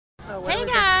Hey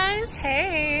guys.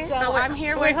 Hey. So I'm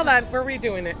here with... Wait, hold on. We're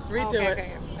redoing it. Redo it.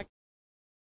 Okay.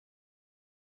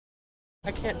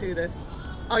 I can't do this.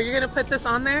 Oh, you're going to put this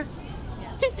on there?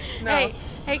 Yeah. No.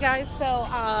 Hey guys. So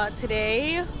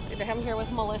today I'm here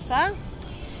with Melissa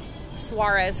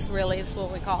Suarez. Really, is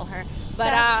what we call her.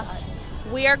 But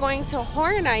we are going to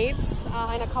Horror Nights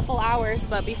in a couple hours.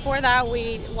 But before that,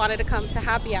 we wanted to come to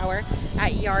happy hour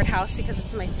at Yard House because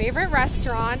it's my favorite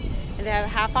restaurant. And they have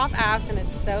half-off apps and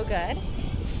it's so good.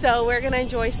 So we're gonna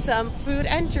enjoy some food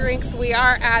and drinks. We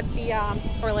are at the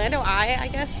Orlando Eye, I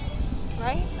guess,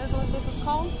 right? That's what this is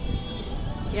called?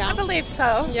 Yeah. I believe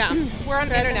so. Yeah. We're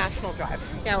on International Drive.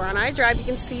 Yeah, we're on I Drive. You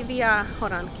can see the,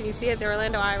 hold on, can you see it? The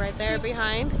Orlando Eye right there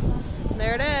behind.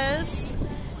 There it is.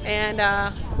 And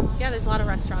yeah, there's a lot of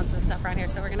restaurants and stuff around here.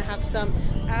 So we're gonna have some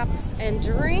apps and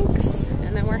drinks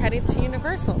and then we're headed to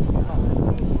Universal's.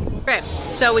 Okay,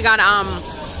 so we got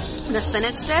the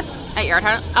spinach dip at Yard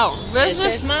House. Oh, this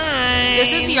is mine.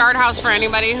 This is Yard House for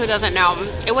anybody who doesn't know.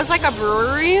 It was like a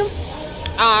brewery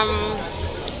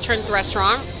turned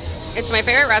restaurant. It's my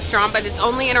favorite restaurant, but it's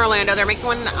only in Orlando. They're making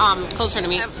one closer to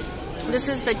me. This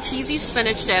is the cheesy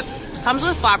spinach dip. Comes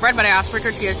with flatbread, but I asked for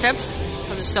tortilla chips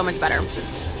because it's so much better.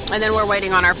 And then we're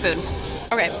waiting on our food.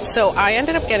 Okay, so I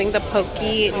ended up getting the poke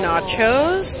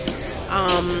nachos.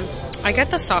 I get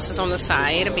the sauces on the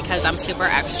side because I'm super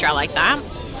extra like that.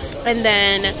 And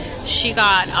then she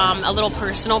got a little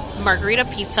personal margarita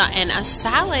pizza and a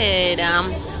salad.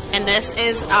 And this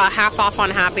is half off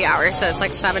on happy hour, so it's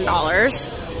like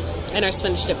 $7. And our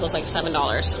spinach dip was like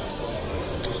 $7.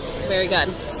 Very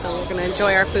good. So we're gonna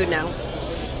enjoy our food now.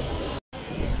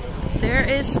 There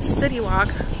is City Walk.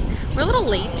 We're a little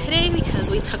late today because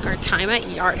we took our time at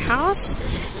Yard House.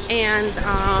 And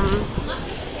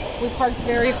we parked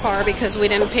very far because we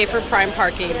didn't pay for prime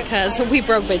parking because we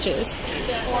broke bitches.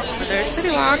 But there's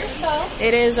City Walk.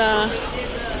 It is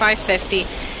 $5.50.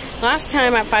 Last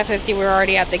time at $5.50 we were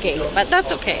already at the gate, but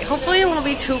that's okay. Hopefully it won't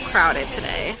be too crowded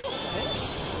today.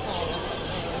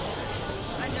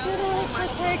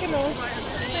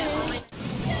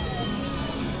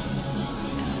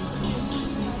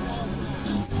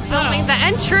 Filming the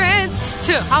entrance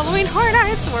to Halloween Horror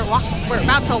Nights. We're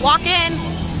about to walk in.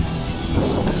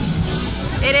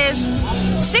 It is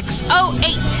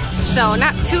 6:08, so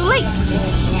not too late.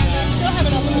 Still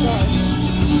haven't opened the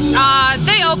doors.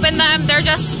 They open them. They're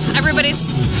just, everybody's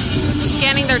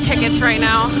scanning their tickets right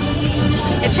now.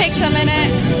 It takes a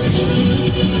minute.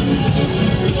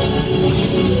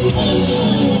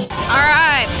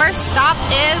 Alright, first stop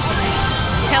is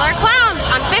Killer Clowns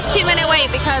on 15-minute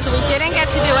wait because we didn't get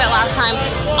to do it last time.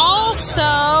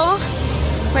 Also,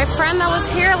 my friend that was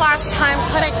here last time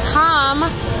couldn't come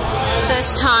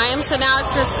this time, so now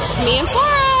it's just me and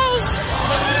Suarez.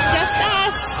 Just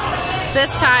us this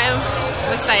time.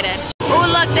 I'm excited. Oh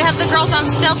look, they have the girls on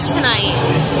stilts tonight.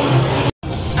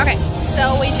 Okay,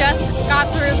 so we just got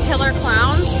through Killer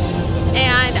Clowns,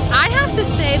 and I have to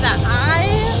say that I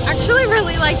actually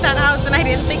really like that house, and I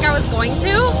didn't think I was going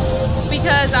to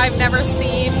because I've never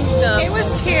seen the... It was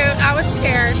cute. I was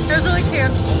scared. It was really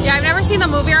cute. Yeah, I've never seen the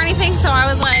movie or anything, so I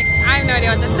was like, I have no idea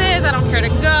what this is. I don't care to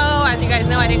go. As you guys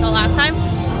know, I didn't go last time.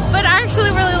 But I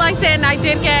actually really liked it, and they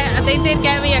did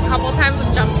get me a couple times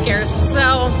with jump scares.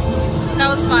 So that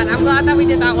was fun. I'm glad that we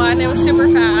did that one. It was super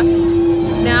fast.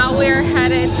 Now we're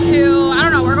headed to, I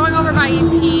don't know, we're going over by ET. I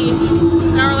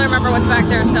don't really remember what's back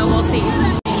there, so we'll see.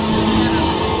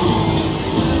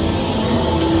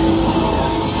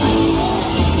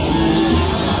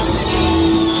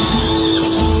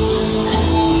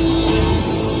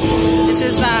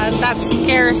 That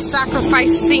scare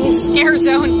sacrificing scare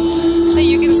zone that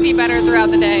you can see better throughout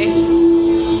the day.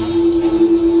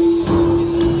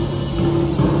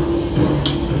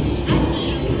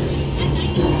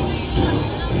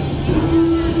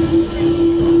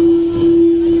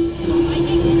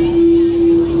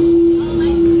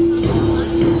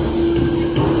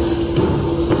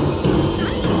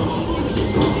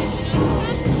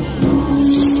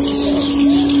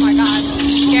 Oh my God,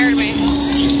 scared me.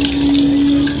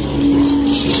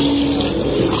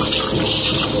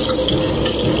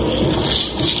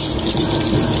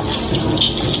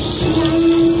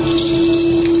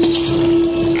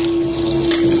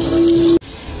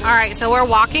 Alright, so we're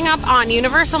walking up on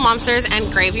Universal Monsters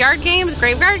and Graveyard Games.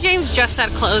 Graveyard Games just said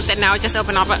closed and now it just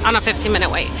opened up on a 15-minute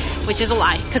wait, which is a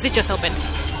lie because it just opened.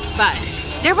 But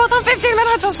they're both on 15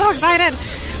 minutes, I'm so excited.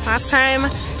 Last time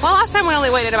we only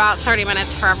waited about 30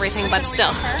 minutes for everything, but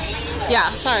still.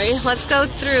 Yeah, sorry. Let's go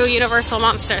through Universal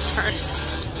Monsters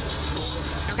first.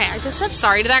 Okay, I just said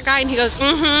sorry to that guy and he goes,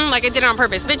 like I did it on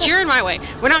purpose. Bitch, you're in my way.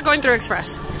 We're not going through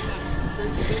Express.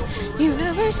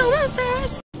 Universal Universal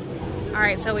Monsters. All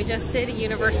right, so we just did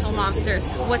Universal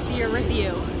Monsters. What's your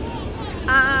review?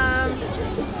 Nah,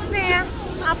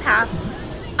 I'll pass.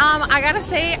 I gotta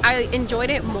say I enjoyed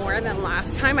it more than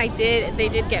last time. They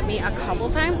did get me a couple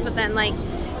times, but then like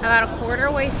about a quarter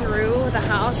way through the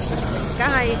house, this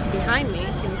guy behind me,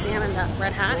 can you see him in the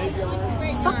red hat?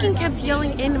 Fucking kept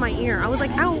yelling in my ear. I was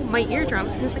like, ow, my eardrum.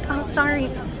 He was like, oh, sorry.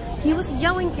 He was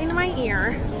yelling in my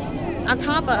ear on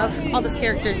top of all the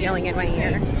characters yelling in my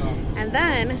ear. And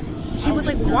then he was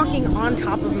like walking on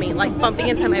top of me, like bumping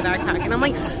into my backpack. And I'm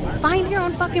like, find your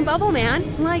own fucking bubble, man.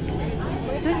 I'm like,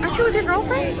 aren't you with your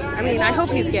girlfriend? I mean, I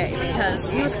hope he's gay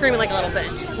because he was screaming like a little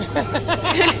bitch.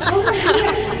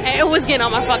 It was getting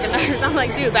on my fucking nerves. I'm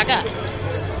like, dude, back up.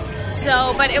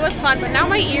 So, but it was fun. But now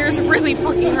my ears really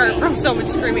fucking hurt from so much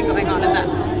screaming going on at that.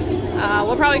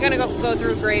 We're probably gonna go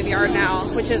through Graveyard now,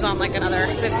 which is on like another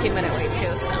 15-minute wait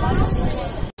too. So,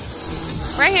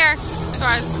 right here, as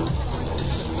far as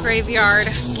Graveyard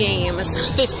Games,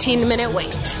 15-minute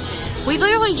wait. We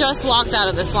literally just walked out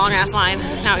of this long ass line.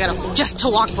 Now I gotta just to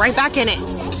walk right back in it.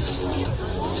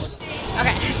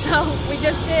 Okay, so we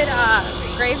just did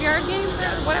Graveyard Games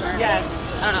or whatever. Yes.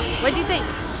 I don't know. What do you think?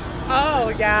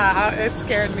 Oh yeah, it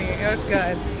scared me. It was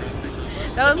good.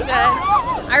 That was good.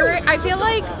 I feel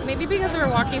like maybe because we were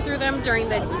walking through them during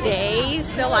the day,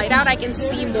 still light out, I can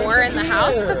see more in the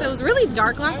house because it was really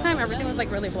dark last time. Everything was like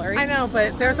really blurry. I know,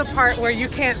 but there's a part where you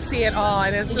can't see it all,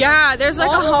 and it's just, yeah. There's like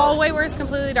a hallway where it's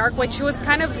completely dark, which was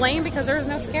kind of lame because there was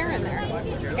no scare in there.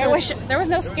 I wish there was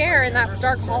no scare in that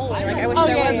dark hallway. Like I wish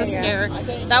there was a scare.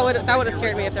 That would have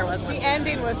scared me if there was one. The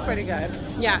ending was pretty good.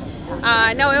 Yeah.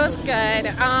 No, it was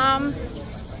good.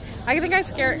 I think I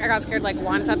got scared like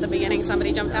once at the beginning.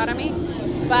 Somebody jumped out at me,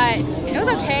 but it was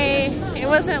okay. It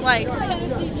wasn't like...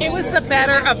 It was the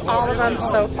better of all of them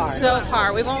so far. So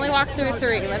far. We've only walked through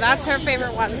 3, but that's her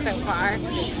favorite one so far. It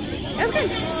was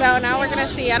good. So now we're going to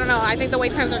see. I don't know. I think the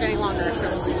wait times are getting longer. So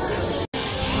we'll see.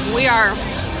 We are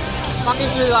walking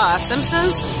through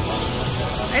Simpsons.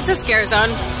 It's a scare zone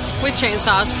with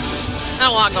chainsaws. Not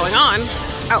a lot going on.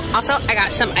 Oh, also, I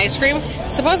got some ice cream.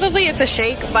 Supposedly it's a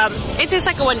shake, but it tastes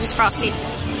like a Wendy's Frosty.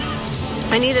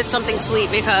 I needed something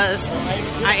sweet because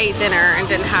I ate dinner and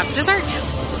didn't have dessert.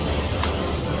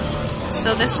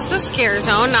 So this is the scare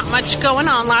zone. Not much going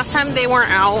on. Last time they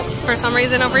weren't out for some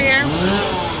reason over here.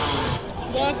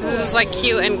 This is like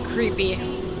cute and creepy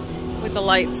with the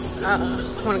lights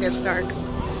when it gets dark.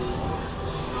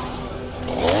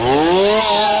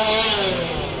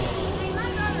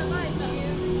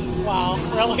 Wow,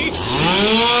 really?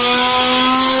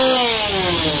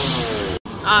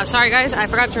 Sorry guys, I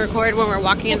forgot to record when we were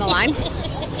walking in the line.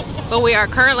 But we are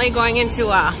currently going into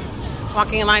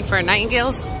walking in line for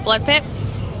Nightingale's Blood Pit.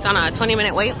 It's on a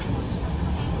 20-minute wait.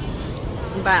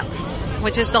 But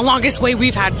which is the longest wait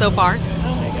we've had so far.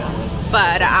 Oh my god.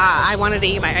 But I wanted to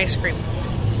eat my ice cream.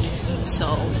 So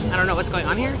I don't know what's going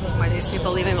on here. Why are these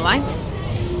people leaving the line?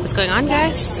 What's going on,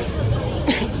 guys?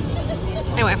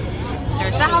 Anyway,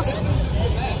 there's the house.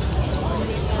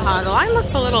 The line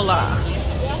looks a little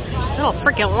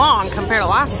freaking long compared to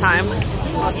last time.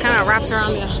 I was kind of wrapped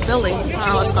around the building. I don't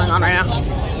know what's going on right now.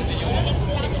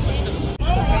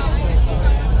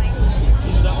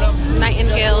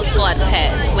 Nightingale's Blood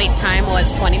Pit. Wait time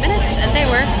was 20 minutes, and they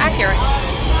were accurate.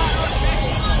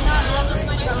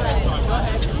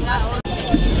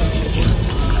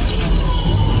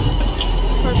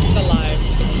 First alive.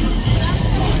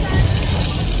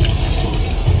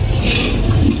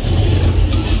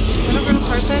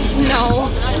 Person? No.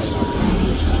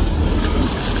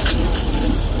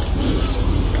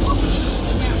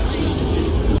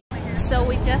 So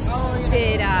we just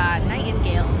did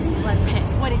Nightingale's Blood Pit.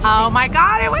 What did you think? Oh my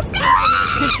god, it was good!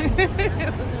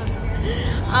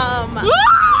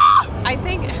 I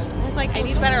think it's like I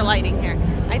need better lighting here.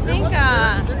 I think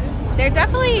they're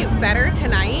definitely better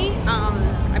tonight.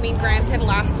 I mean, granted,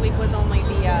 last week was only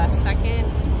the second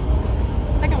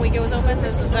week it was open.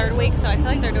 This is the 3rd week, so I feel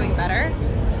like they're doing better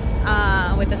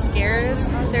with the scares.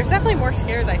 There's definitely more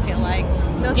scares, I feel like.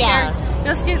 No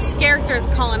characters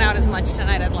calling out as much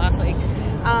tonight as last week.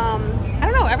 I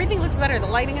don't know, everything looks better. The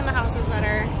lighting in the house is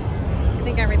better. I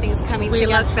think everything's coming together.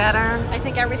 We look better. I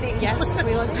think everything, yes,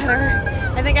 we look better.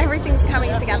 I think everything's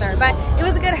coming together. But it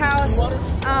was a good house.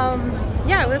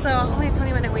 Yeah, it was only a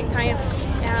 20-minute wait time.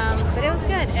 But it was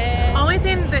good. Only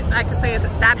thing that I can say is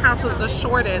that house was the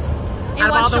shortest out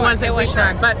of all the ones that we've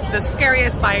done, but the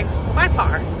scariest by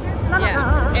far.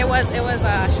 Yeah, it was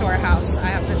a short house, I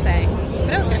have to say,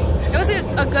 but it was good. It was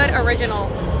a good original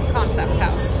concept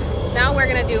house. Now we're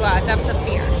gonna do Depths of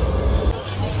Fear.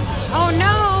 Oh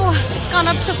no, it's gone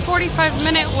up to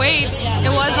 45-minute wait.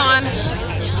 It was on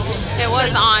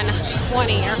was on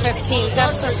 20 or 15,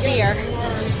 Depths of Fear.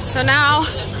 So now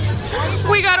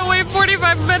we gotta wait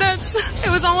 45 minutes. It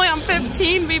was only on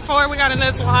 15 before we got in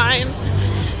this line.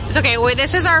 It's okay, well,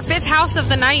 this is our 5th house of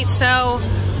the night, so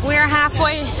we're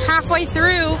halfway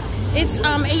through. It's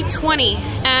 8:20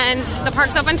 and the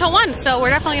park's open until 1, so we're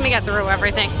definitely gonna get through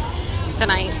everything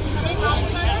tonight.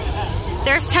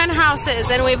 There's 10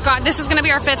 houses and we've got, this is gonna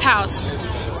be our 5th house,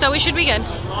 so we should be good.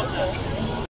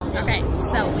 Okay,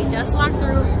 so we just walked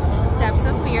through Depths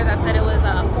of Fear. That said it was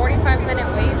a 45-minute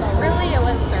wait, but really it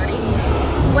was 30.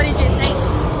 What did you think?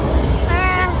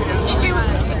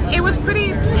 It was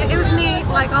pretty, it was neat.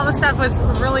 Like all the stuff was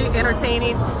really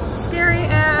entertaining. Scary,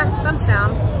 thumbs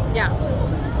down. Yeah.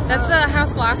 That's the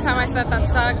house last time I said that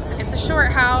sucked. It's a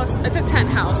short house. It's a tent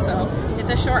house, so it's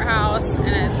a short house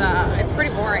and it's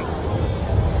pretty boring.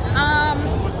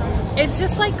 It's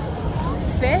just like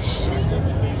fish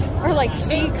or like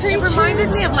sea creatures. It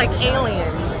reminded me of like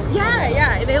Aliens.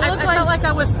 Yeah. They look I felt like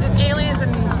I was Aliens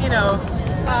and, you know,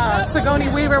 Sigourney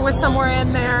Weaver was somewhere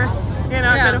in there. You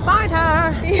know, yeah. Couldn't find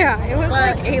her. Yeah, it was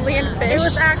like alien fish. It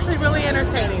was actually really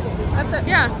entertaining. That's it.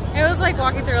 Yeah, it was like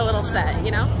walking through a little set,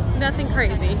 you know? Nothing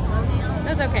crazy. It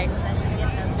was okay.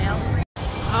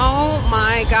 Oh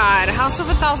my God. House of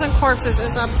a Thousand Corpses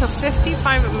is up to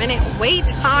 55-minute wait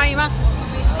time.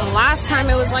 The last time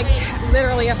it was like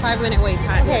literally a 5-minute wait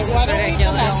time. Okay, this is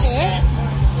ridiculous.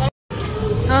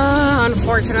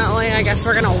 Unfortunately, I guess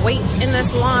we're gonna wait in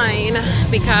this line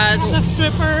because the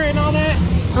stripper and all that.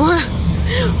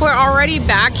 We're already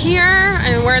back here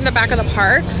and we're in the back of the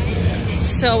park,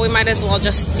 so we might as well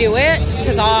just do it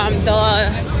because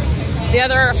the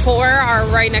other 4 are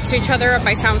right next to each other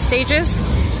by sound stages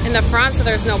in the front, so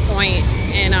there's no point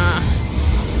in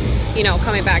you know,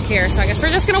 coming back here. So I guess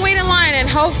we're just gonna wait in line and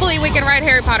hopefully we can ride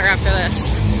Harry Potter after this.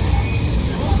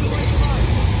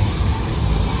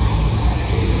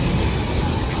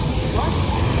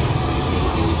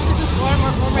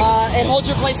 And hold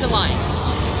your place in line.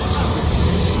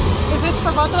 Is this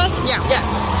for both of us? Yeah. Yes.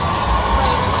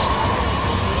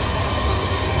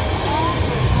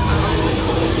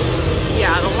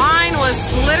 Yeah, the line was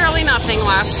literally nothing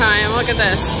last time. Look at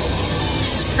this.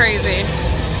 It's crazy.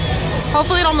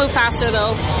 Hopefully it'll move faster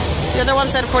though. The other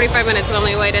one said 45 minutes, we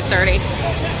only waited 30.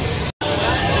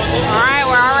 Alright,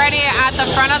 we're already at the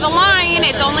front of the line.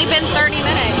 It's only been 30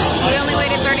 minutes. We only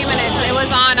waited 30 minutes. It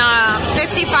was on a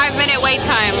 55-minute wait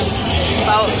time.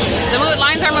 So the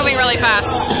lines are moving really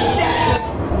fast.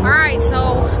 Alright,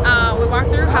 so we walked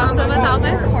through House of a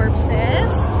Thousand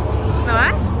Corpses.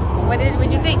 What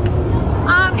did you think?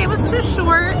 It was too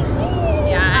short.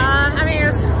 Yeah. I mean, it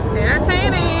was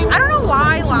entertaining. I don't know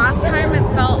why last time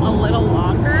it felt a little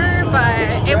longer,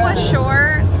 but it was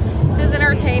short. It was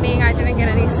entertaining. I didn't get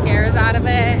any scares out of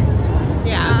it.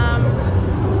 Yeah.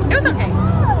 It was okay.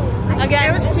 Again,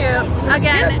 it was cute. It was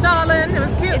cute, darling. It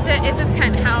was cute. It's a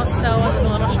tent house, so it was a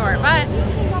little short, but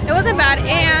it wasn't bad.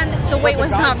 And the wait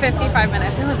was not 55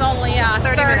 minutes. It was only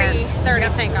 30 minutes. 30,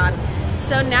 thank God.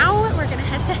 So now we're gonna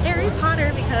head to Harry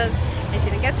Potter because I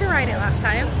didn't get to ride it last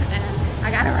time, and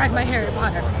I gotta ride my Harry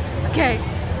Potter. Okay,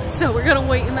 so we're gonna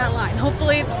wait in that line.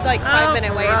 Hopefully it's like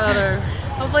 5-minute wait.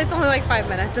 Hopefully it's only like 5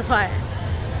 minutes, but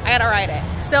I gotta ride it.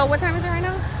 So what time is it right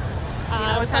now?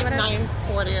 It's like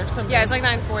 9:40 or something. Yeah, it's like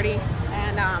 9:40,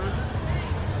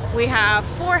 and we have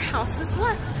 4 houses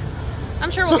left.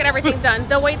 I'm sure we'll get everything done.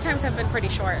 The wait times have been pretty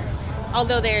short,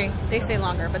 although they say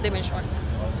longer, but they've been short.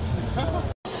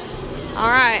 All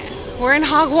right, we're in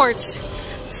Hogwarts.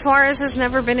 Suarez has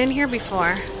never been in here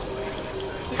before.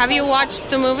 Have you watched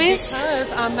the movies?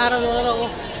 Because I'm not a little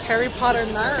Harry Potter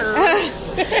nerd.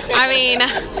 I mean,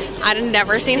 I've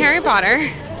never seen Harry Potter.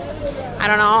 I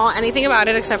don't know anything about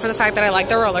it except for the fact that I like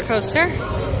the roller coaster.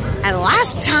 And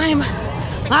last time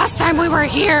we were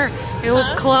here, it was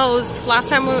closed. Last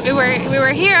time we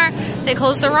were here, they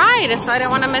closed the ride, so I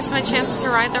didn't want to miss my chance to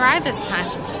ride the ride this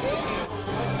time.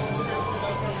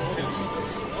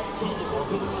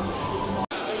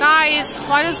 Guys,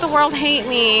 why does the world hate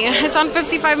me? It's on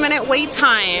 55-minute wait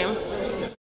time.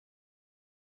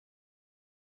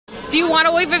 Do you want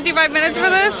to wait 55 minutes for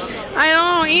this? I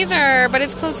don't either, but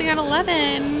it's closing at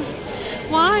 11.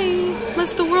 Why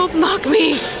must the world mock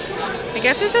me? I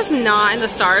guess it's just not in the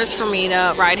stars for me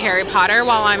to ride Harry Potter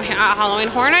while I'm at Halloween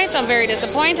Horror Nights. I'm very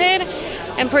disappointed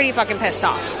and pretty fucking pissed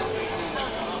off.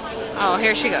 Oh,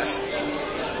 here she goes.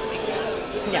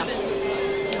 Yeah.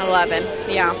 11.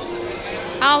 Yeah.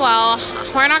 Oh well,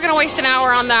 we're not gonna waste an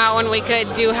hour on that when we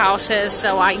could do houses,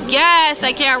 so I guess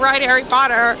I can't ride Harry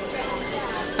Potter.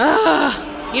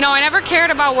 Ugh. You know, I never cared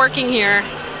about working here.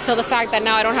 till the fact that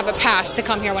now I don't have a pass to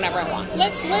come here whenever I want.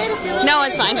 Let's wait if you're No,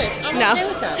 it's fine. No. Okay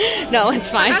with that. No, it's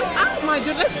fine. I don't mind,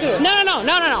 dude. Let's do it. No.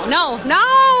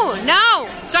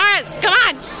 Sorry, come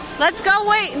on. Let's go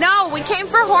wait. No, we came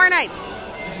for Horror Nights.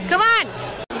 Come on.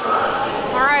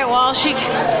 All right, well, she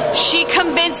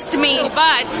convinced me,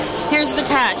 but here's the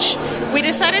catch. We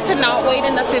decided to not wait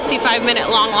in the 55-minute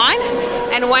long line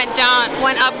and went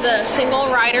up the single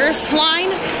riders line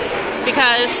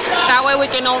because that way we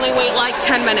can only wait like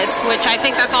 10 minutes, which I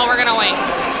think that's all we're gonna wait.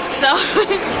 So,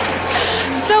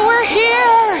 so we're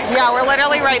here. Yeah, we're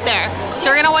literally right there. So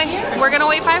we're gonna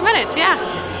wait 5 minutes, yeah.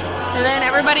 And then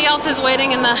everybody else is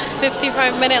waiting in the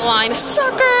 55-minute line.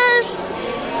 Suckers!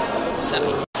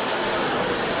 So.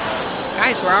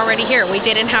 Guys, we're already here. We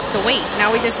didn't have to wait. Now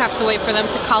we just have to wait for them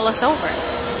to call us over.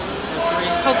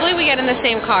 Hopefully we get in the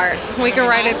same car. We can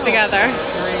ride it together.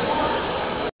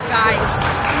 Guys,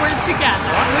 we're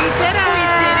together. We did it. We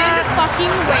didn't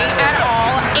fucking wait at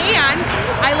all. And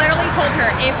I literally told her,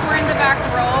 if we're in the back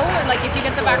row, like if you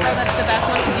get the back row, that's the best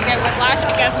one because you get whiplash.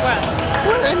 And guess what?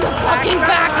 We're in the fucking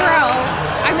back row.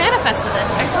 I manifested this.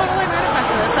 I totally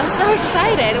manifested this. I'm so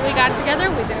excited. We got together.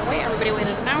 We didn't wait. Everybody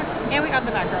waited an hour. And we got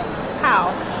the back row.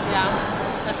 How? Yeah,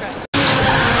 that's right.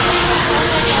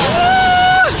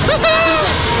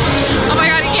 Oh my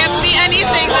god, you can't see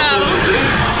anything though.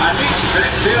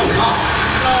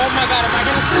 Oh my god, am I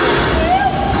gonna see it?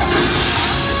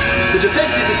 The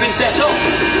defenses have been set up.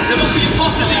 There must be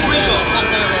imposters in Gringotts.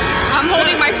 I'm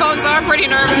holding my phone, so I'm pretty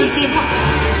nervous.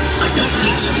 I don't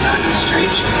think so, Captain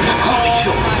Strange. I can't be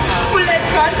sure. Well, let's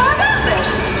try and find out then.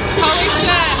 Holy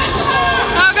shit.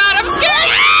 Oh god, I'm scared.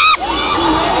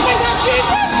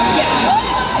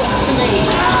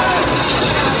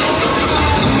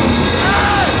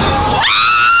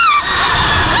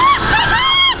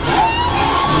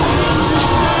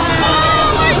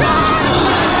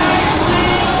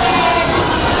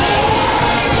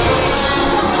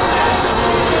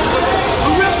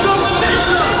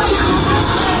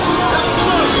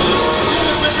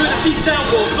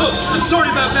 Look, I'm sorry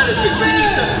about Melody.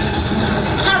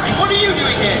 Harry, what are you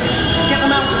doing here? Get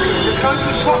them out of here. There's going to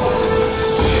be trouble.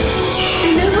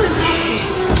 They know we're imposters.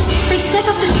 They set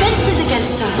up defenses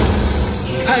against us.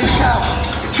 Hey, Cal.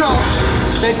 Charles,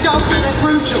 they're dumb and they're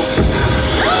brutal.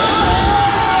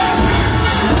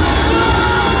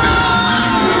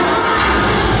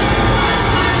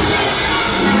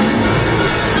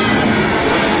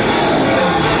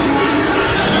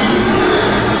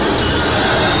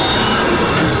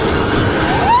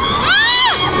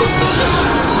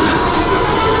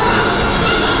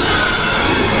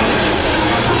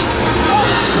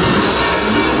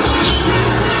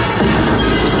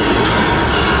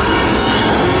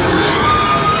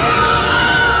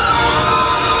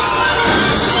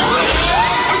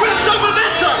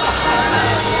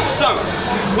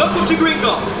 Welcome to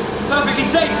Gringotts. Perfectly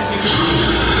safe as you can see.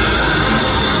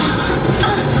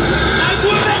 And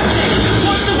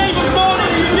what's the name of Marlin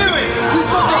you doing?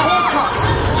 We've got the Horcrux.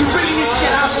 You really need to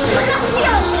get out of here.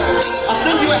 I'll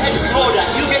send you ahead to Hordak.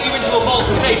 He'll get you into a vault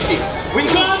for safety.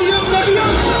 Wingardium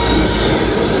Leviosa!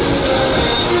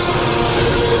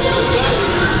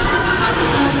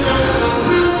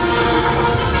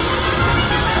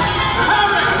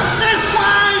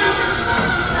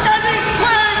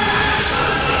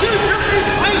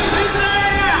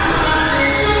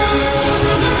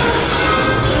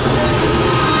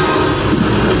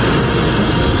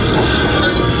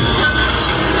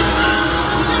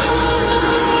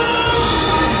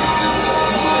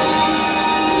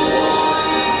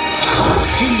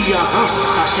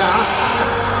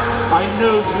 I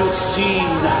know you've seen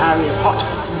Harry Potter.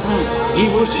 He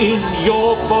was in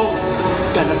your vault,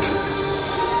 Bellatrix.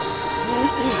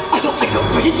 I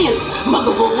got rid of you,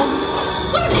 motherballs.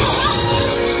 What is this?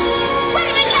 Where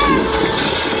did they go?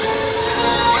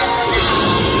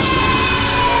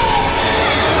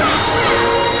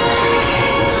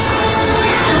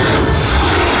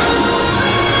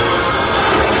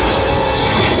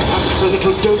 Perhaps a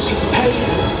little dose of pain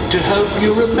to help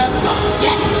you remember.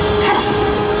 Yes, tell us,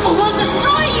 or we'll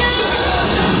destroy you!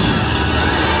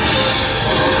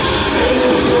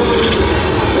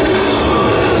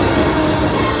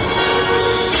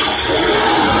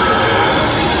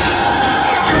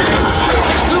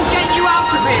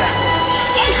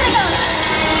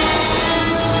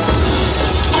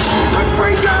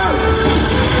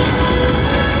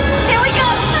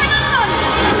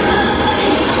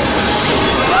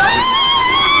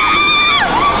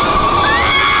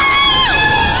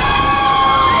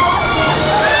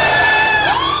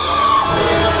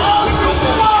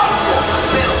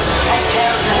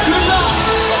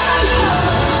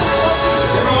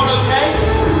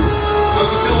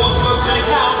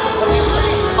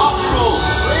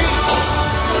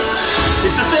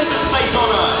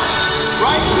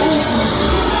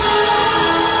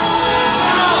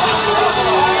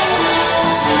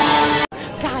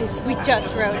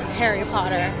 just rode Harry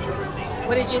Potter.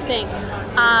 What did you think?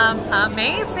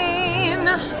 Amazing.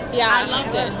 Yeah, I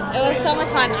loved it. It was so much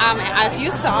fun. As you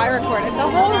saw, I recorded the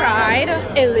whole ride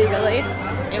illegally.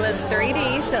 It was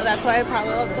 3D, so that's why it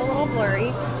probably looked a little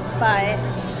blurry. But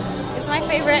it's my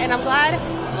favorite, and I'm glad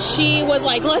she was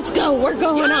like, let's go, we're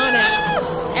going on it.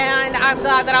 And I'm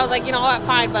glad that I was like, you know what,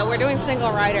 fine, but we're doing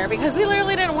single rider because we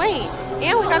literally didn't wait.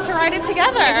 And we got to ride it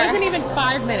together. It wasn't even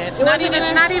 5 minutes. It not wasn't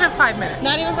even 5 minutes.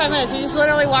 Not even 5 minutes. We just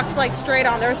literally walked like straight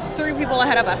on. There was 3 people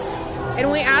ahead of us. And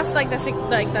we asked like the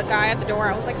guy at the door,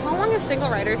 I was like, how long is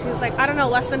single riders? He was like, I don't know,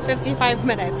 less than 55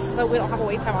 minutes, but we don't have a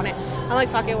wait time on it. I'm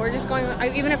like, fuck it, we're just going,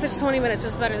 even if it's 20 minutes,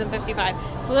 it's better than 55.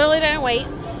 We literally didn't wait.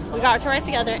 We got to ride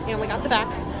together and we got the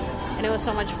back and it was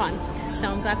so much fun. So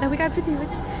I'm glad that we got to do it.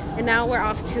 And now we're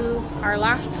off to our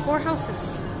last 4 houses.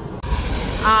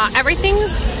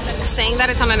 Everything's saying that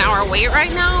it's on an hour wait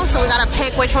right now, so we gotta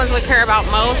pick which ones we care about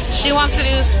most. She wants to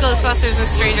do Ghostbusters and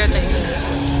Stranger Things.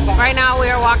 Right now we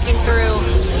are walking through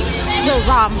the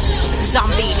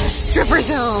zombie stripper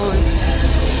zone.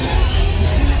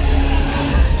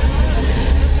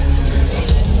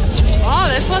 Oh,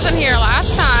 this wasn't here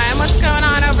last time. What's going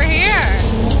on over here?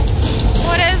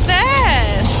 What is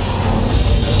this?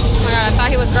 Oh my god, I thought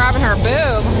he was grabbing her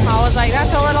boob. I was like,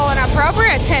 that's a little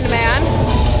inappropriate, Tin Man.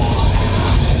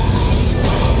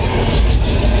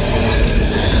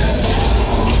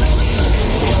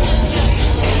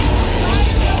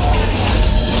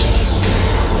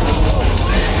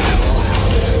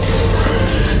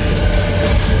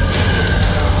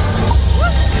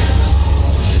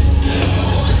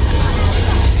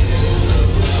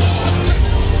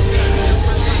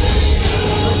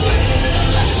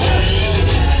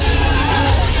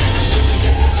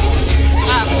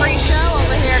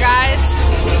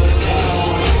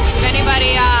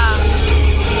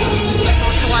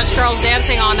 Girls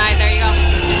dancing all night. There you go.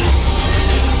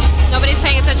 Nobody's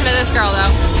paying attention to this girl though.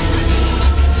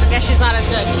 I guess she's not as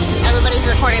good. Everybody's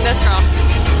recording this girl.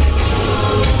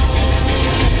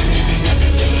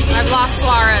 I've lost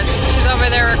Suarez. She's over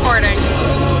there recording.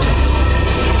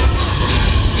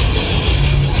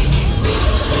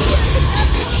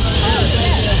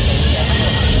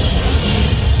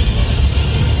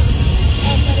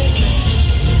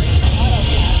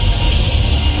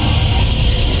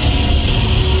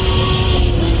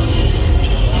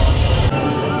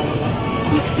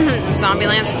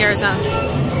 Zombieland Scare Zone.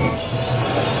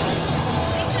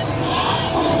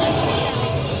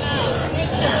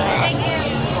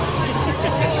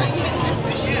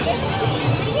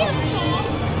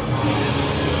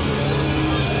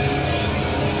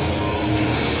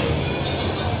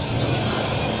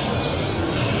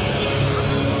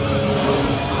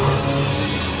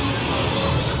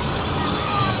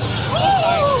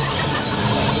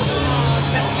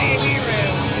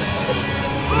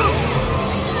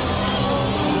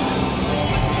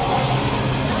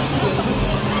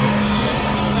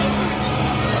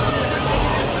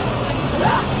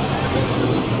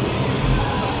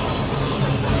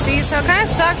 So it kind of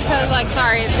sucks because, like,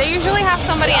 sorry, they usually have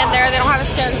somebody in there. They don't have a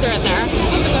Skeletor in there.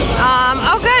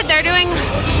 Oh, good.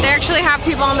 They actually have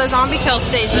people on the zombie kill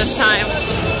stage this time.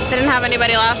 They didn't have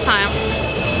anybody last time.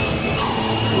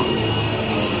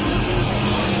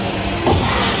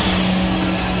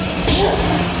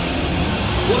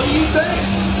 What do you think?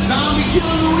 Zombie kill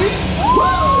of the week?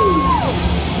 Woo!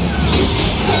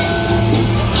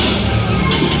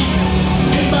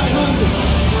 Anybody hungry?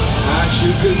 I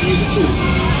sure could use it too.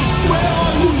 Where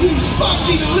are you, you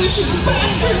spongy, delicious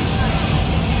bastards?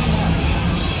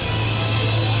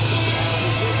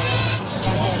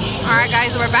 Alright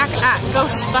guys, we're back at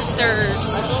Ghostbusters.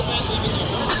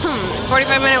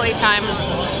 45-minute wait time.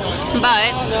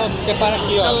 But the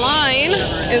line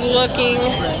is looking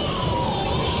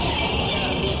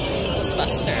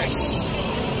Ghostbusters.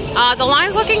 The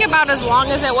line's looking about as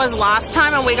long as it was last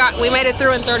time, and we made it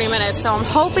through in 30 minutes. So I'm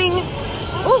hoping.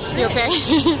 Ooh, you okay?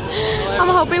 I'm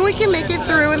hoping we can make it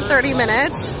through in 30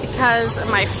 minutes because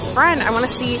my friend, I want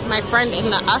to see my friend in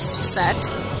the Us set.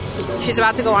 She's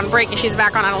about to go on break and she's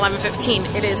back on at 11:15.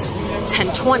 It is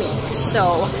 10:20.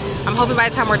 So I'm hoping by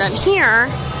the time we're done here,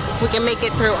 we can make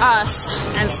it through Us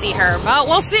and see her. But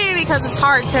we'll see because it's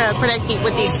hard to predict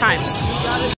with these times.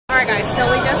 Alright guys, so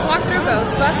we just walked through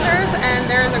Ghostbusters and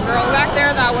there's a girl back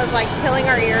there that was like killing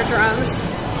our eardrums.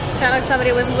 Sounded like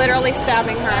somebody was literally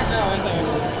stabbing her.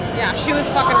 Yeah, she was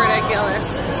fucking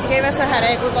ridiculous. She gave us a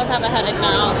headache. We both have a headache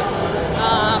now.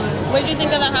 What did you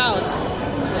think of the house?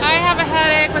 I have a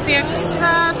headache with the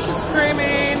excessive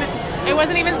screaming. It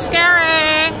wasn't even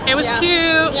scary. It was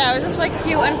cute. Yeah, it was just like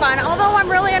cute and fun. Although I'm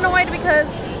really annoyed because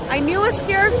I knew a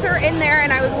character in there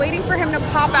and I was waiting for him to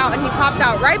pop out, and he popped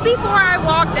out right before I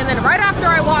walked and then right after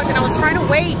I walked, and I was trying to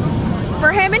wait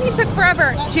for him and he took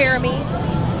forever, Jeremy.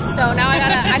 So now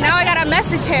I gotta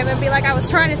message him and be like, I was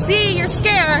trying to see, you're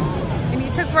scared, and he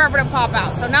took forever to pop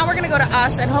out. So now we're gonna go to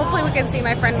us and hopefully we can see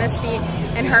my friend Misty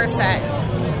and her set.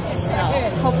 So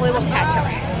hopefully we'll catch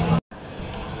her.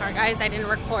 Sorry guys, I didn't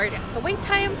record. The wait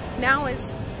time now is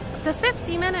up to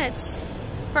 50 minutes.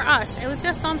 For us, it was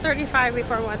just on 35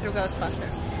 before we went through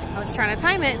Ghostbusters. I was trying to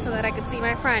time it so that I could see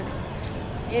my friend.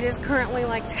 It is currently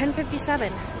like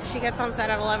 10:57. She gets on set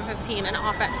at 11:15 and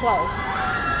off at 12.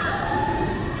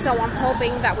 So I'm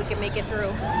hoping that we can make it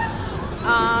through.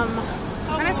 I'm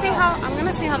gonna see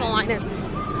how the line is.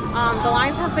 The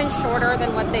lines have been shorter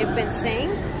than what they've been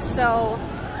saying, so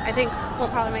I think we'll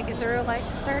probably make it through like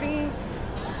 30.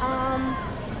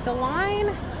 The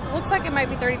line looks like it might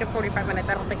be 30 to 45 minutes.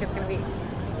 I don't think it's gonna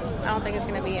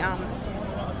be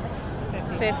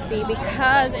 50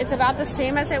 because it's about the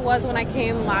same as it was when I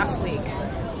came last week.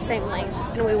 Same length,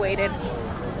 and we waited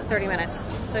 30 minutes,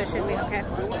 so it should be okay.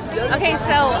 Okay,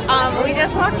 so we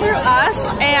just walked through us,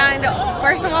 and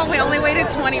first of all, we only waited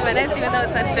 20 minutes, even though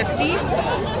it said 50.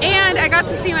 And I got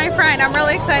to see my friend. I'm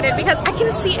really excited because I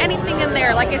couldn't see anything in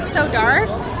there. Like, it's so dark.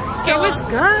 So it was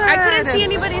good. I couldn't see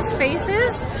anybody's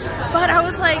faces, but I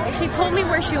was like, she told me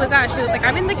where she was at. She was like,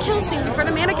 I'm in the kill scene before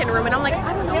the mannequin room, and I'm like,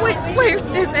 I don't know where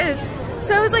this is.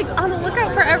 So I was like on the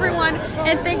lookout for everyone,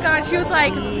 and thank God she was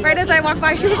like, right as I walked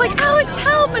by, she was like, Alex,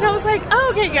 help! And I was like, oh,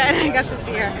 okay, good. I got to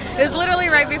see her. It was literally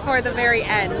right before the very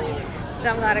end, so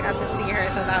I'm glad I got to see her.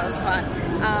 So that was fun.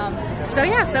 So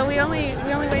yeah, so we only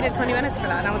waited 20 minutes for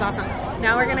that. That was awesome.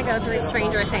 Now we're gonna go through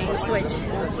Stranger Things, which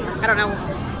I don't know.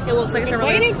 It looks like it's a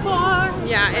really waiting for.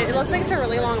 Yeah, it looks like it's a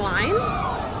really long line.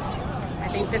 I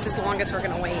think this is the longest we're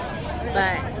gonna wait,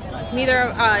 but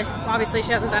neither. Obviously,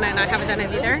 she hasn't done it, and I haven't done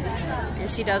it either.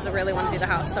 And she does really want to do the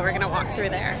house, so we're gonna walk through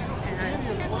there.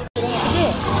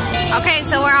 Okay,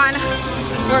 so we're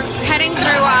heading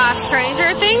through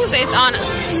Stranger Things. It's on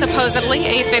supposedly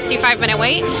a 55-minute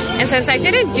wait, and since I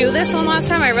didn't do this one last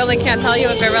time, I really can't tell you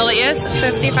if it really is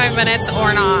 55 minutes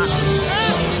or not.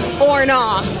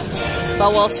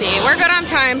 But we'll see. We're good on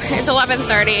time. It's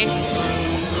 11:30.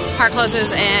 Park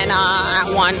closes in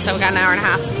at 1, so we got an hour and a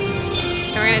half.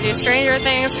 So we're gonna do Stranger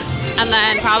Things, and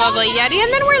then probably Yeti,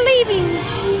 and then we're leaving.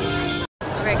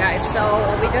 Okay guys, so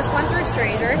we just went through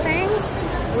Stranger Things.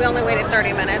 We only waited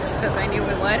 30 minutes because I knew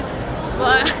we would.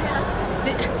 But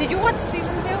did you watch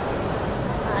season 2?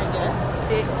 I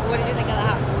did. What did you think of the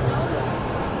house?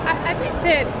 I think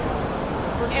that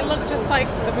it looked just like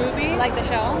the movie. Like the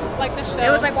show? Like the show. It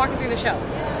was like walking through the show.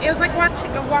 It was like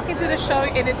walking through the show,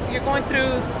 and you're going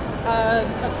through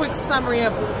a quick summary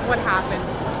of what happened.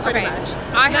 Pretty much.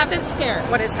 I haven't scared.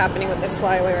 What is happening with this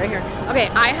flyaway right here? Okay,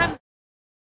 I have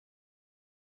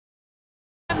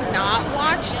not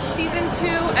watched season 2,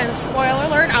 and spoiler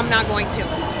alert, I'm not going to.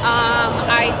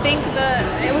 I think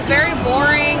it was very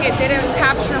boring. It didn't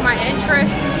capture my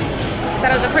interest.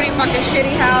 That it was a pretty fucking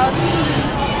shitty house.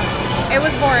 It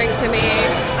was boring to me.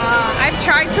 I've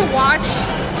tried to watch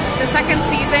the second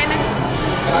season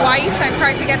twice. I've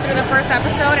tried to get through the first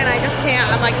episode, and I just can't.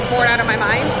 I'm like bored out of my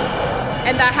mind.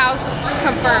 And that house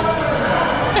confirmed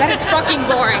that it's fucking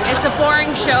boring. It's a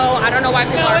boring show. I don't know why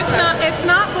people are upset. It's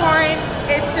not boring.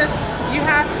 It's just you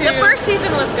have to. The first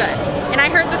season was good, and I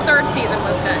heard the third season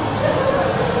was good.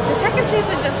 The second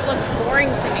season just looks boring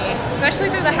to me,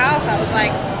 especially through the house.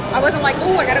 I wasn't like,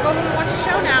 ooh, I gotta go home and watch a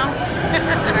show now. And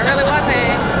I really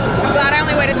wasn't. I'm glad I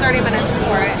only waited 30 minutes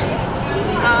for it.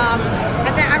 I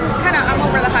think I'm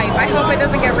over the hype. I hope it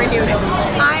doesn't get renewed.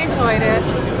 I enjoyed it.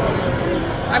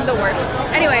 I'm the worst.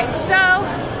 Anyway, so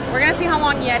we're gonna see how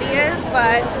long Yeti is,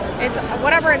 but it's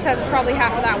whatever it says, it's probably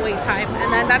half of that wait time.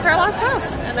 And then that's our last house.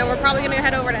 And then we're probably gonna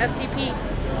head over to STP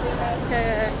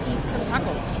to eat some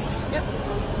tacos. Yep.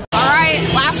 All right,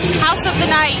 last house of the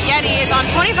night. Yeti is on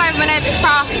 25 minutes,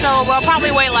 so we'll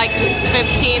probably wait like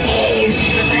 15,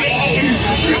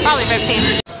 20, probably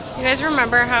 15. You guys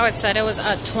remember how it said it was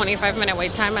a 25-minute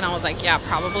wait time? And I was like, yeah,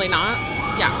 probably not.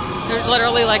 Yeah, there's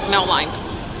literally like no line.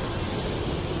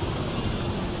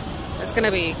 It's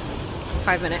gonna be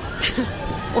 5-minute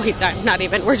wait time. Not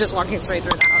even. We're just walking straight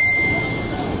through the house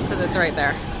because it's right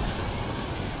there.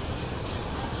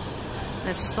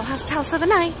 This is the last house of the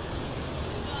night.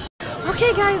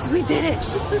 Okay, guys, we did it.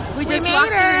 We just walked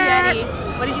through Yeti.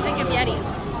 What did you think of Yeti?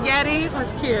 Yeti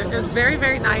was cute. It was very,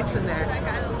 very nice in there.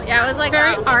 Yeah, it was like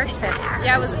very Arctic.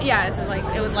 Yeah, it was. Yeah,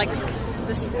 it was like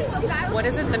this. What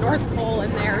is it? The North Pole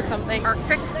in there or something?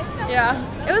 Arctic. Yeah,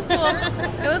 it was cool.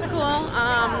 It was cool.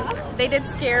 They did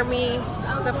scare me.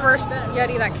 The first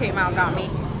Yeti that came out got me.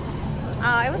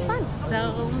 It was fun.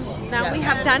 So now we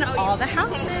have done all the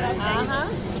houses.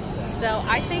 So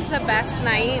I think the best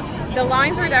night, the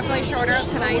lines were definitely shorter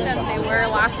tonight than they were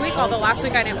last week, although last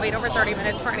week I didn't wait over 30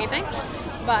 minutes for anything.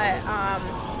 But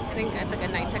I think it's a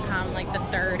good night to come, like the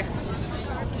third.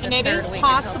 And it is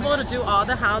possible to do all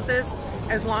the houses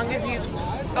as long as you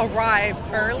arrive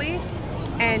early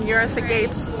and you're at the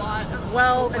gates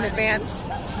well in advance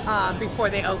before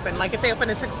they open. Like if they open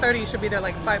at 6:30, you should be there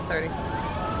like 5:30.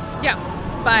 Yeah,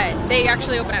 but they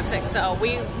actually open at 6, so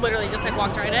we literally just like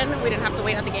walked right in. We didn't have to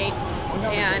wait at the gate,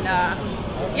 and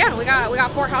yeah, we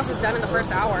got 4 houses done in the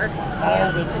first hour, so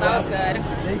that was good.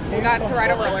 We got to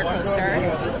ride a roller coaster,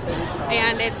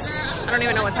 and it's, I don't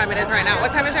even know what time it is right now.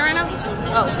 What time is it right now?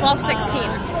 Oh,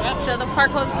 12:16. So the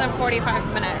park closes in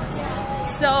 45 minutes.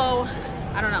 So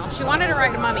I don't know. She wanted to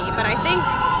ride Mummy, but I think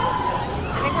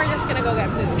we're just gonna go get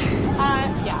food.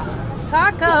 Yeah.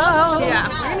 Tacos. Yeah,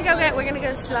 we're gonna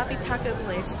go to sloppy taco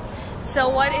place. So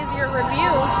what is your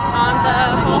review on the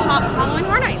whole Halloween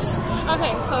Horror Nights?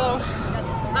 Okay, so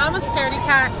I'm a scaredy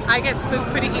cat. I get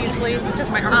spooked pretty easily. Just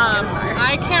my arms get tired.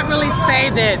 I can't really say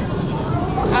that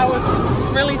I was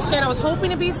really scared. I was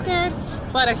hoping to be scared,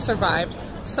 but I survived.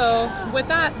 So with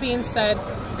that being said,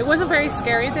 it wasn't very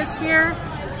scary this year.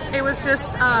 It was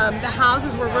just the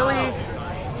houses were really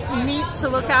neat to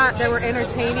look at. They were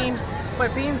entertaining,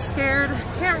 but being scared,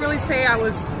 can't really say I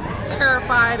was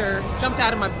terrified or jumped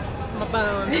out of my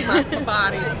bones, my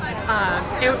body.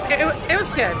 It was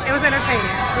good. It was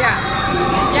entertaining.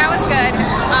 Yeah, it was good.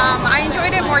 I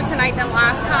enjoyed it more tonight than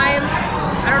last time.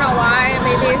 I don't know why.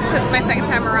 Maybe it's because my second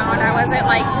time around I wasn't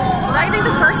like, I think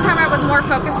the first time I was more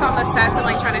focused on the sets and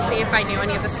like trying to see if I knew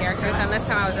any of the characters, and this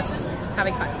time I was just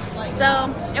having fun.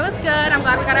 So it was good. I'm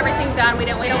glad we got everything done. We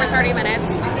didn't wait over 30 minutes.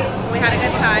 We had a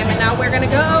good time, and now we're gonna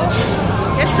go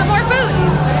get some more food.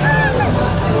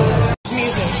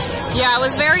 Yeah, it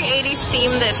was very 80s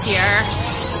themed this year.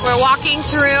 We're walking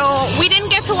through, we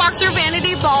didn't get to walk through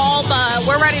Vanity Ball, but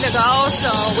we're ready to go, so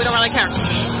we don't really care.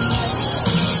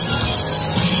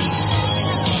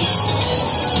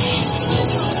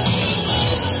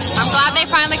 I'm glad they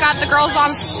finally got the girls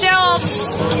on stilts.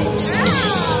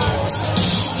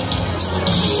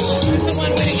 Is the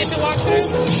one we didn't get to walk through?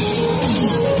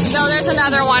 No, there's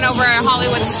another one over at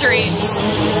Hollywood Street.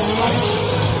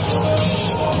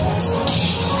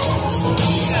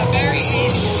 Yeah, very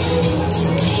easy.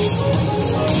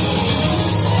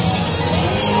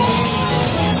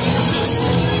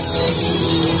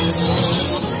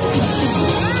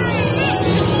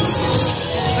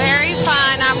 Very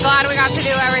fun. I'm glad we got to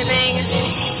do everything.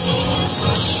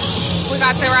 We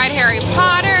got to ride Harry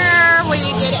Potter.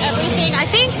 We did everything. I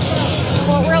think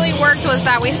what really worked was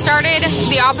that we started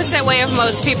the opposite way of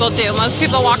most people do. Most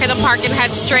people walk in the park and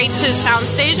head straight to sound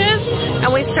stages,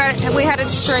 and we headed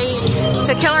straight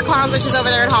to Killer Clowns, which is over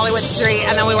there in Hollywood Street,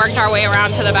 and then we worked our way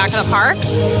around to the back of the park.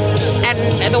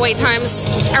 And the wait times,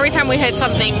 every time we hit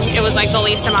something, it was like the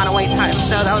least amount of wait time,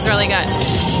 so that was really good.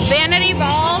 Vanity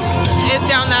Ball is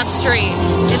down that street.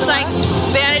 It's like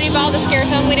Vanity Ball, the scare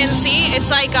zone we didn't see. It's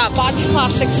like a botched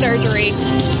plastic surgery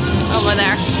over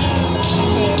there.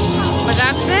 But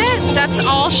that's it. That's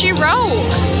all she wrote.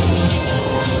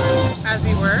 As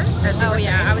we were? Oh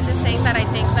yeah, I was just saying that I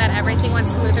think that everything went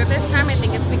smoother this time. I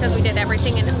think it's because we did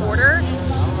everything in order.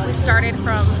 We started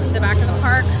from the back of the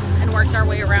park and worked our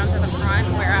way around to the front,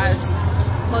 whereas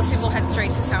most people head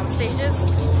straight to sound stages.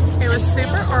 It was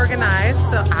super organized,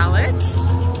 so Alex,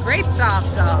 great job,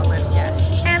 darling. Yes.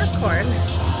 And of course,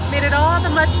 made it all the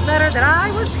much better that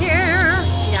I was here.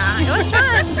 Yeah, it was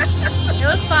fun. It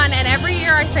was fun, and every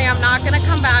year I say I'm not gonna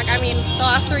come back. I mean, the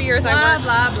last 3 years I worked.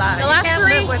 Blah, blah, blah. The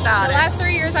last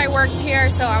 3 years I worked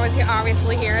here, so I was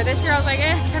obviously here. This year I was like,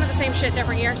 it's kind of the same shit,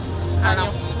 different year. I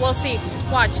don't know. We'll see.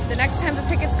 Watch. The next time the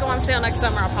tickets go on sale next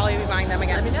summer, I'll probably be buying them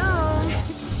again. Let me know.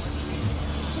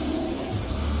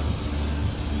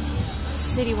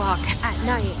 City walk at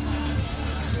night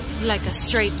like a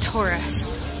straight tourist.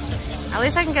 At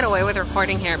least I can get away with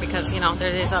recording here because, you know,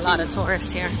 there is a lot of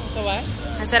tourists here. The what?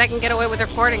 I said I can get away with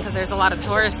recording because there's a lot of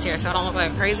tourists here, so I don't look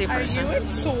like a crazy person. Are you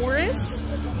a tourist?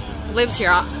 Lived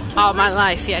here all my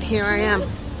life, yet here I am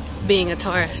being a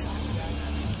tourist.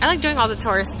 I like doing all the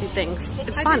touristy things.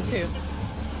 It's fun. I do too.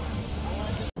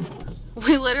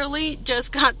 We literally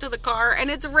just got to the car and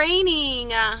it's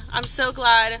raining. I'm so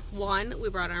glad, one, we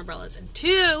brought our umbrellas, and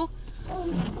two,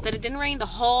 that it didn't rain the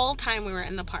whole time we were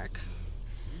in the park.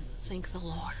 Thank the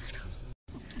Lord.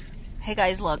 Hey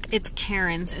guys, look, it's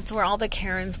Karen's. It's where all the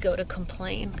Karens go to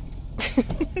complain.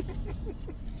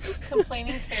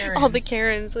 Complaining Karens. All the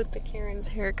Karens with the Karen's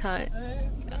haircut.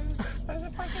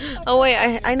 parking spot. Oh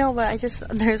wait, I know, but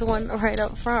there's one right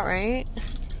up front, right?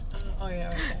 Oh yeah,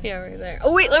 okay. Yeah, right there.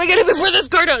 Oh wait, let me get it before this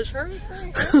car does. Hurry,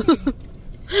 hurry, hurry.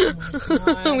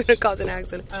 I'm gonna cause an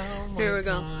accident. Oh my Here we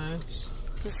go. gosh.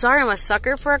 I'm sorry, I'm a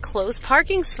sucker for a close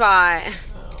parking spot.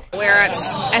 We're at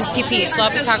STP,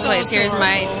 Sloppy Taco Place. Here's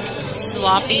my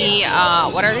sloppy,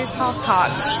 what are these called?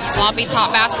 Tots. Sloppy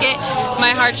tot basket.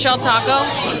 My hard shell taco.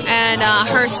 And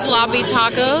her sloppy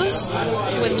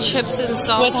tacos with chips and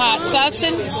salsa. With hot sauce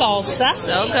and salsa.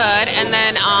 So good. And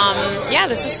then, yeah,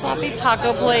 this is Sloppy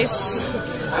Taco Place.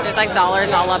 There's like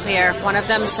dollars all up here. One of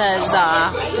them says,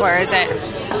 where is it?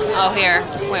 Oh, here.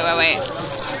 Wait.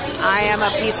 I am a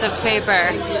piece of paper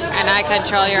and I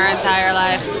control your entire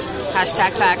life.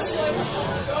 Hashtag facts.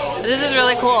 This is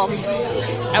really cool.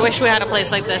 I wish we had a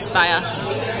place like this by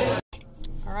us.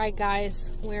 Alright guys,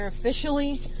 we're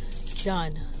officially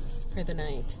done for the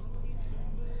night.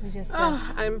 We just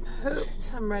I'm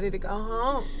pooped. I'm ready to go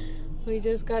home. We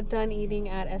just got done eating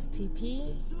at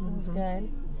STP. It was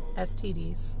good.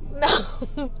 STDs.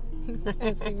 No.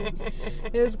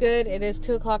 It was good. It is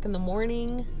 2 o'clock in the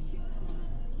morning.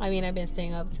 I mean, I've been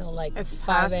staying up till like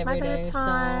 5 every day, so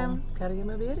gotta get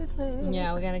my beauty sleep.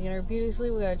 yeah, we gotta get our beauty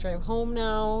sleep. We gotta drive home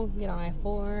now. Get on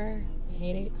I-4. I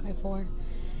hate it, I-4.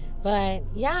 But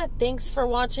yeah, thanks for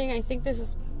watching. I think this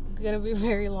is gonna be a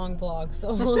very long vlog,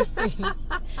 so we'll see.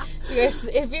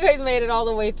 If you guys made it all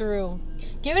the way through,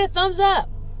 give it a thumbs up.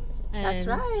 And that's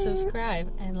right.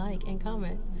 Subscribe and like and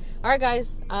comment. All right,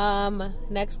 guys.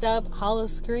 Next up, Hollow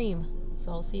Scream.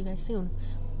 So I'll see you guys soon.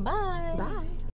 Bye. Bye.